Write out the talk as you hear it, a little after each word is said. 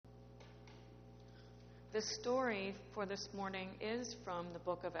The story for this morning is from the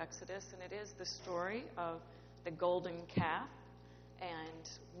book of Exodus, and it is the story of the golden calf. And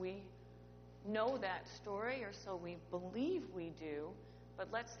we know that story, or so we believe we do, but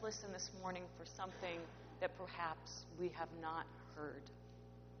let's listen this morning for something that perhaps we have not heard.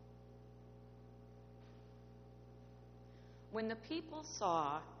 When the people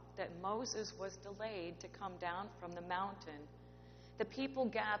saw that Moses was delayed to come down from the mountain, the people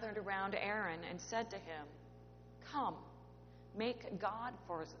gathered around Aaron and said to him, "Come, make gods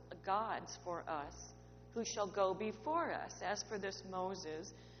for us, who shall go before us. As for this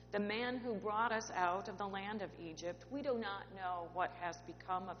Moses, the man who brought us out of the land of Egypt, we do not know what has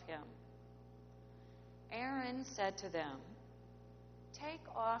become of him." Aaron said to them, "Take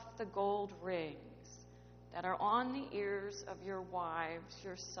off the gold rings that are on the ears of your wives,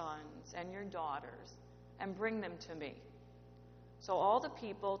 your sons, and your daughters, and bring them to me." So all the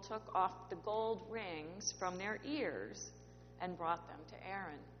people took off the gold rings from their ears and brought them to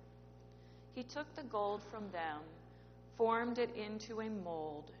Aaron. He took the gold from them, formed it into a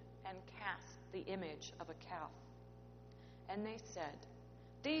mold, and cast the image of a calf. And they said,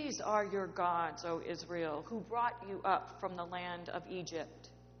 "These are your gods, O Israel, who brought you up from the land of Egypt."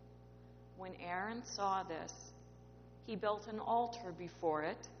 When Aaron saw this, he built an altar before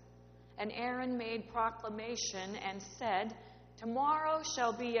it, and Aaron made proclamation and said, "Tomorrow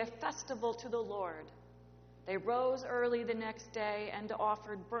shall be a festival to the Lord." They rose early the next day and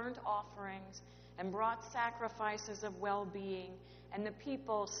offered burnt offerings and brought sacrifices of well-being, and the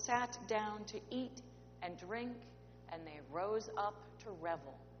people sat down to eat and drink, and they rose up to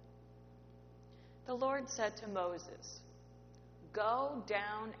revel. The Lord said to Moses, "Go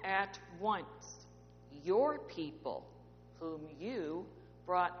down at once. Your people, whom you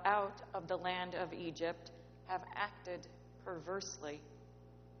brought out of the land of Egypt, have acted perversely.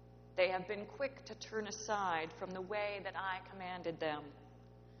 They have been quick to turn aside from the way that I commanded them.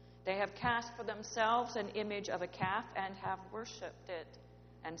 They have cast for themselves an image of a calf and have worshipped it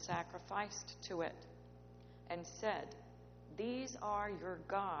and sacrificed to it, and said, 'These are your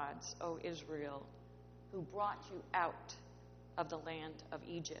gods, O Israel, who brought you out of the land of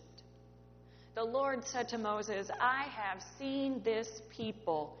Egypt.' The Lord said to Moses, 'I have seen this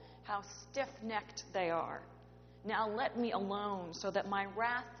people, how stiff-necked they are. Now let me alone, so that my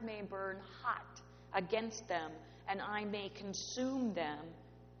wrath may burn hot against them, and I may consume them,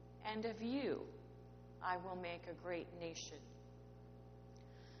 and of you I will make a great nation.'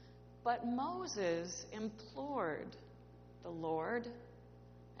 But Moses implored the Lord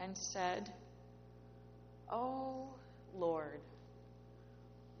and said, 'O Lord,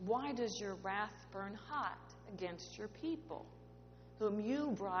 why does your wrath burn hot against your people, whom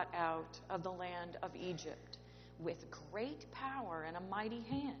you brought out of the land of Egypt with great power and a mighty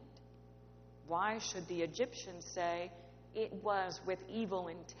hand? Why should the Egyptians say, it was with evil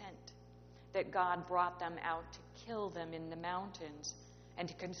intent that God brought them out to kill them in the mountains and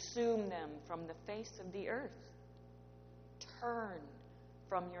to consume them from the face of the earth? Turn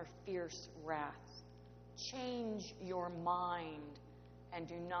from your fierce wrath. Change your mind and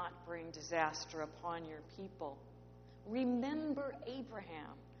do not bring disaster upon your people. Remember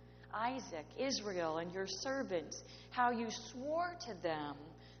Abraham, Isaac, Israel, and your servants, how you swore to them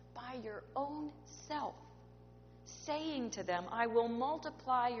by your own self, saying to them, I will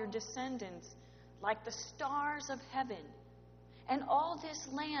multiply your descendants like the stars of heaven, and all this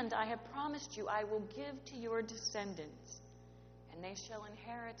land I have promised you I will give to your descendants, and they shall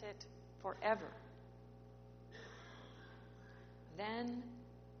inherit it forever.' Then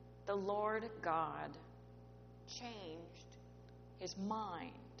the Lord God changed his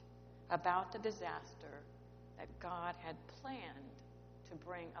mind about the disaster that God had planned to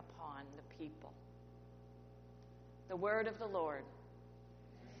bring upon the people." The word of the Lord.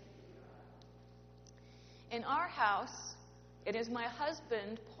 In our house, it is my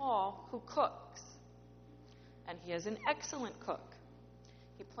husband, Paul, who cooks. And he is an excellent cook.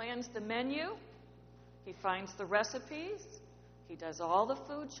 He plans the menu. He finds the recipes. He does all the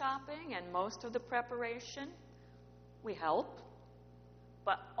food shopping and most of the preparation. We help.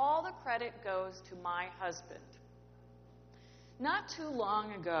 But all the credit goes to my husband. Not too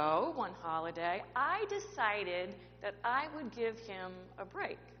long ago, one holiday, I decided that I would give him a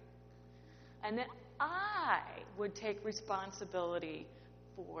break and that I would take responsibility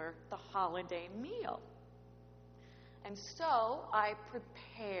for the holiday meal. And so I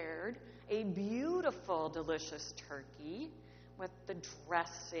prepared a beautiful, delicious turkey with the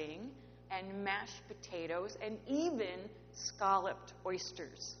dressing and mashed potatoes and even scalloped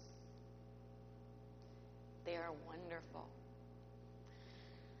oysters. They are wonderful.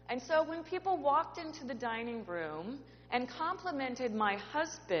 And so when people walked into the dining room and complimented my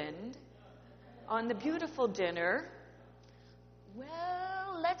husband on the beautiful dinner,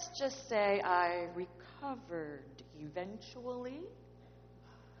 well, let's just say I recovered eventually.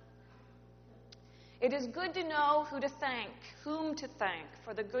 It is good to know whom to thank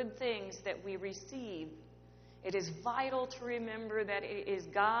for the good things that we receive. It is vital to remember that it is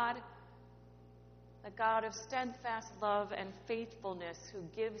God, the God of steadfast love and faithfulness, who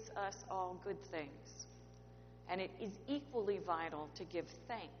gives us all good things. And it is equally vital to give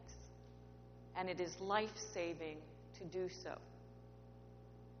thanks. And it is life-saving to do so.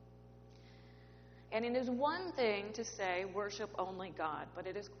 And it is one thing to say, worship only God, but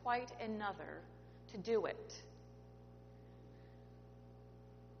it is quite another to do it.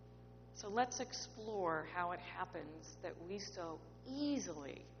 So let's explore how it happens that we so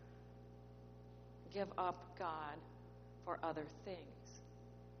easily give up God for other things.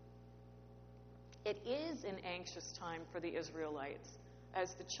 It is an anxious time for the Israelites,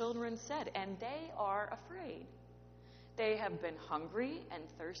 as the children said, and they are afraid. They have been hungry and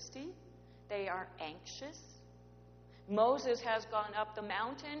thirsty. They are anxious. Moses has gone up the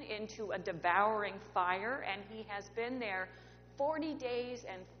mountain into a devouring fire, and he has been there 40 days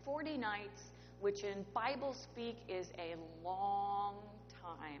and 40 nights, which in Bible speak is a long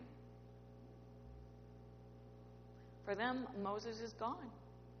time. For them, Moses is gone.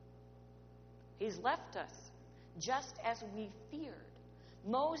 He's left us, just as we feared.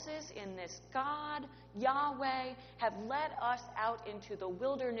 Moses and this God, Yahweh, have led us out into the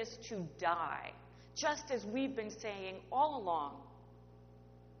wilderness to die, just as we've been saying all along.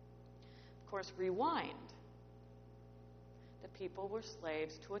 Of course, rewind. The people were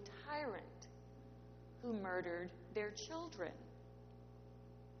slaves to a tyrant who murdered their children.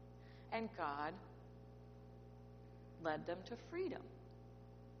 And God led them to freedom.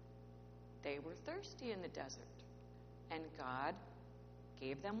 They were thirsty in the desert, and God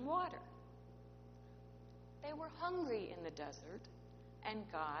gave them water. They were hungry in the desert, and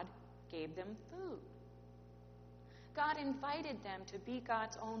God gave them food. God invited them to be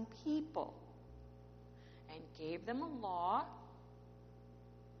God's own people and gave them a law: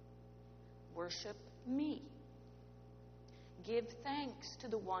 worship me. Give thanks to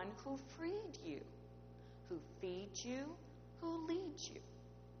the one who freed you, who feeds you, who leads you.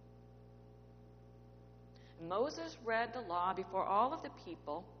 Moses read the law before all of the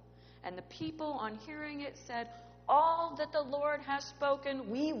people, and the people, on hearing it, said, "All that the Lord has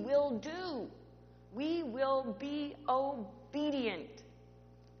spoken, we will do. We will be obedient."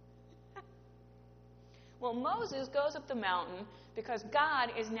 Well, Moses goes up the mountain because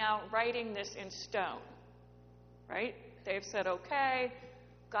God is now writing this in stone, right? They've said, okay.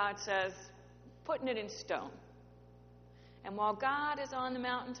 God says, putting it in stone. And while God is on the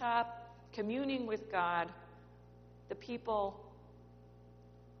mountaintop communing with God, the people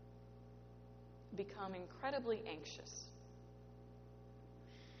become incredibly anxious.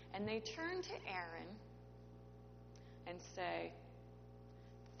 And they turn to Aaron and say,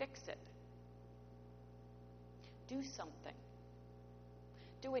 fix it. Do something.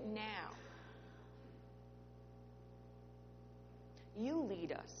 Do it now. You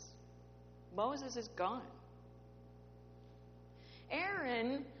lead us. Moses is gone.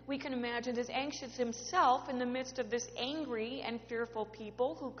 Aaron, we can imagine, is anxious himself in the midst of this angry and fearful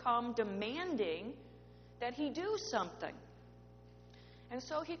people who come demanding that he do something. And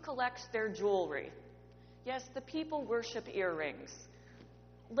so he collects their jewelry. Yes, the people worship earrings.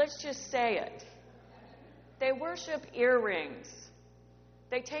 Let's just say it. They worship earrings.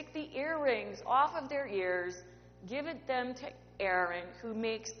 They take the earrings off of their ears, give them to Aaron, who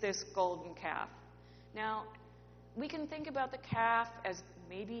makes this golden calf. Now, we can think about the calf as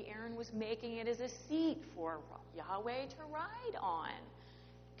maybe Aaron was making it as a seat for Yahweh to ride on.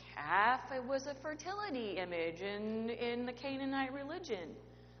 Calf, it was a fertility image in the Canaanite religion.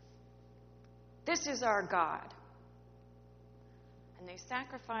 This is our God. And they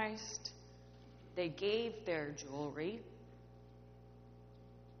sacrificed, they gave their jewelry,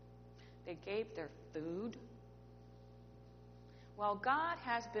 they gave their food, while God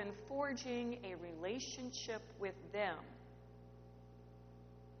has been forging a relationship with them.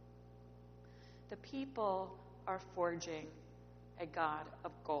 The people are forging a God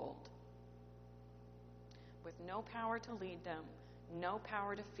of gold, with no power to lead them, no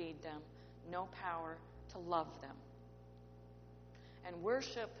power to feed them, no power to love them. And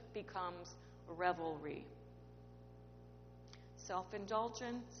worship becomes revelry.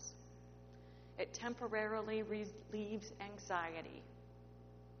 Self-indulgence, it temporarily relieves anxiety,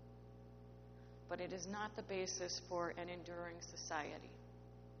 but it is not the basis for an enduring society.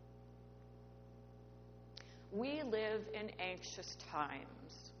 We live in anxious times.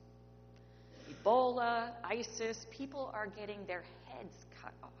 Ebola, ISIS, people are getting their heads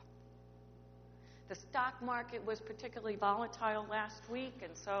cut off. The stock market was particularly volatile last week,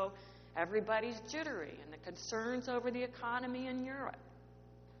 and so everybody's jittery, and the concerns over the economy in Europe.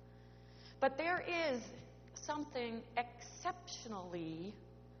 But there is something exceptional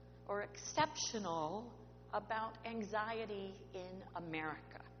about anxiety in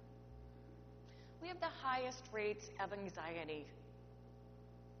America. We have the highest rates of anxiety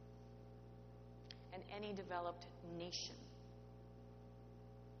in any developed nation.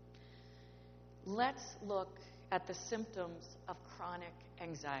 Let's look at the symptoms of chronic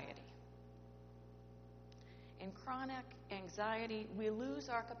anxiety. In chronic anxiety, we lose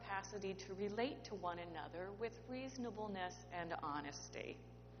our capacity to relate to one another with reasonableness and honesty.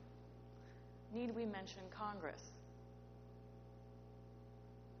 Need we mention Congress?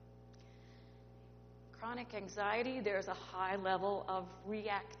 Chronic anxiety, there's a high level of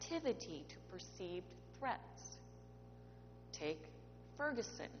reactivity to perceived threats. Take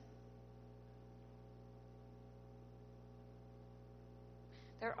Ferguson.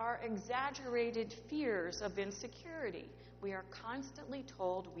 There are exaggerated fears of insecurity. We are constantly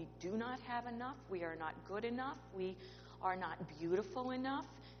told we do not have enough, we are not good enough, we are not beautiful enough,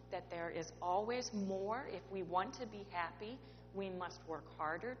 that there is always more. If we want to be happy, we must work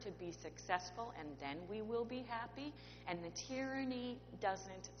harder to be successful, and then we will be happy. And the tyranny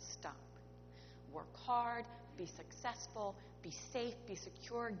doesn't stop. Work hard, be successful, be safe, be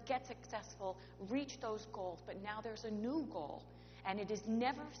secure, get successful, reach those goals. But now there's a new goal, and it is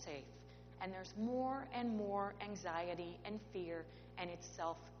never safe. And there's more and more anxiety and fear, and it's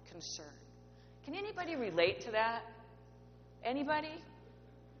self-concern. Can anybody relate to that? Anybody?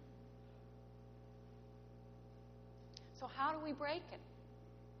 So how do we break it?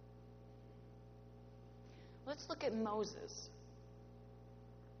 Let's look at Moses.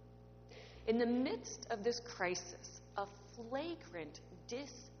 In the midst of this crisis, a flagrant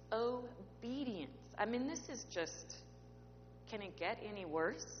disobedience. I mean, this is just, can it get any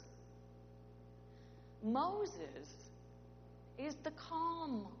worse? Moses is the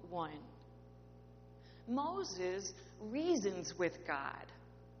calm one. Moses reasons with God.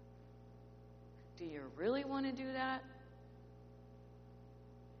 Do you really want to do that?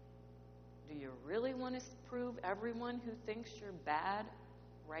 Do you really want to prove everyone who thinks you're bad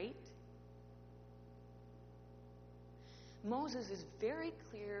right? Moses is very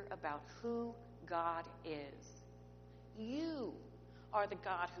clear about who God is. You are the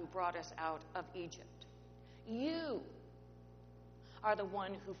God who brought us out of Egypt. You are the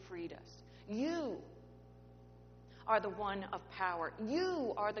one who freed us. You are the one of power.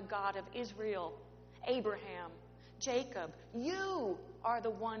 You are the God of Israel, Abraham, Jacob. You are the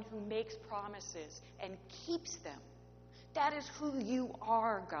one who makes promises and keeps them. That is who you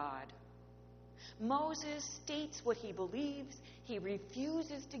are, God. Moses states what he believes. He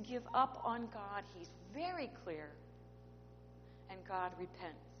refuses to give up on God. He's very clear. And God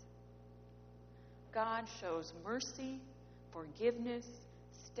repents. God shows mercy, forgiveness,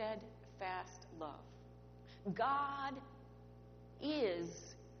 steadfast love. God is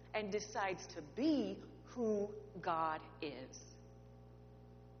and decides to be who God is.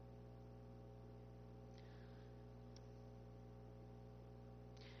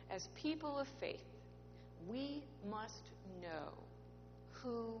 As people of faith, we must know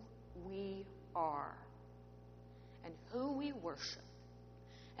who we are and who we worship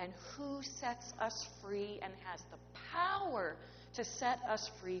and who sets us free and has the power to set us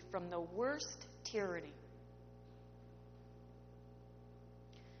free from the worst tyranny.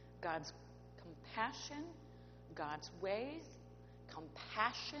 God's compassion, God's ways,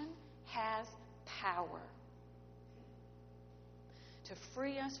 compassion has power to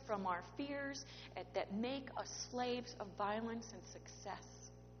free us from our fears that make us slaves of violence and success,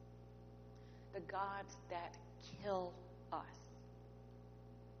 the gods that kill us.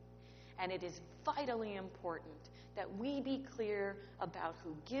 And it is vitally important that we be clear about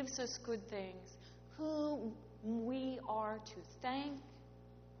who gives us good things, who we are to thank.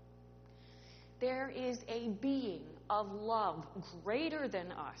 There is a being of love greater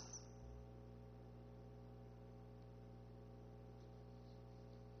than us.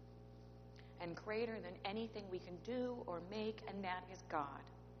 And greater than anything we can do or make, and that is God.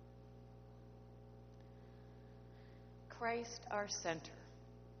 Christ, our center,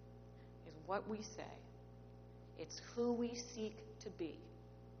 is what we say. It's who we seek to be.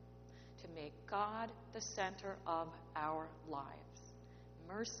 To make God the center of our lives.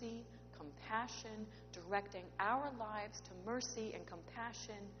 Mercy, compassion, directing our lives to mercy and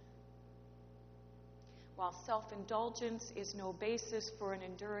compassion. While self-indulgence is no basis for an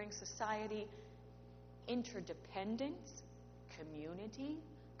enduring society, interdependence, community,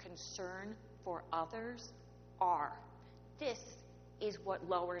 concern for others are. This is what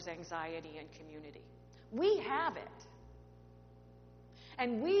lowers anxiety in community. We have it.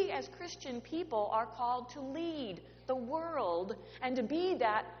 And we as Christian people are called to lead the world and to be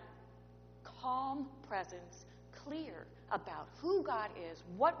that calm presence, clear about who God is,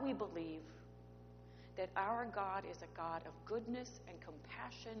 what we believe, that our God is a God of goodness and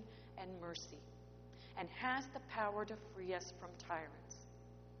compassion and mercy, and has the power to free us from tyrants.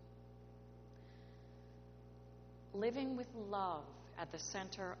 Living with love at the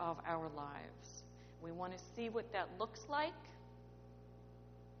center of our lives. We want to see what that looks like.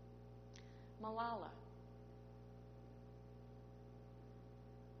 Malala.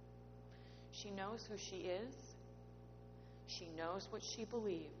 She knows who she is. She knows what she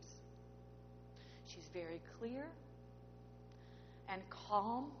believes. She's very clear and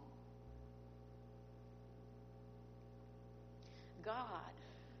calm. God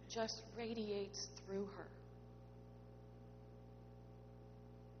just radiates through her.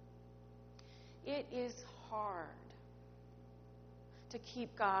 It is hard to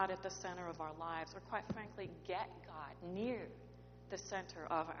keep God at the center of our lives, or quite frankly, get God near the center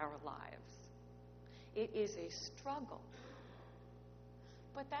of our lives. It is a struggle.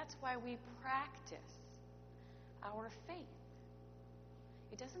 But that's why we practice our faith.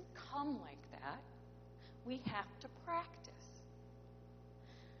 It doesn't come like that. We have to practice.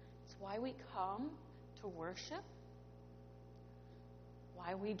 It's why we come to worship,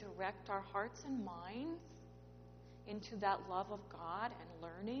 why we direct our hearts and minds into that love of God and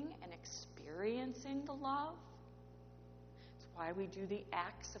learning and experiencing the love. It's why we do the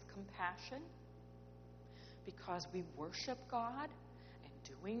acts of compassion, because we worship God, and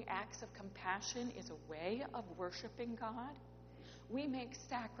doing acts of compassion is a way of worshiping God. We make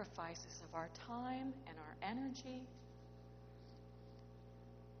sacrifices of our time and our energy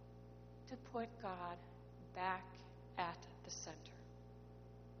to put God back at the center.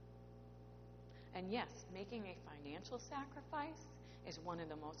 And yes, making a financial sacrifice is one of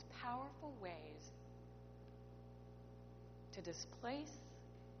the most powerful ways to displace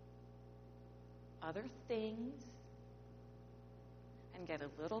other things and get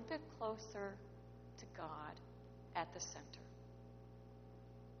a little bit closer to God at the center.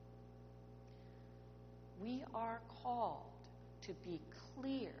 We are called to be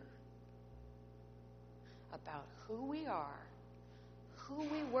clear about who we are, who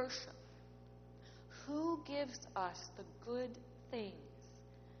we worship, who gives us the good things,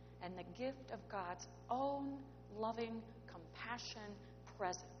 and the gift of God's own loving compassion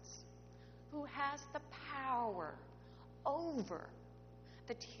presence, who has the power over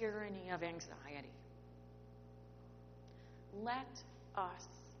the tyranny of anxiety. Let us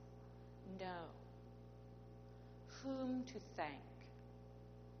know whom to thank.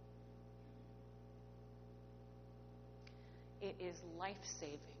 It is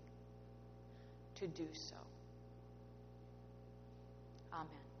life-saving to do so. Amen.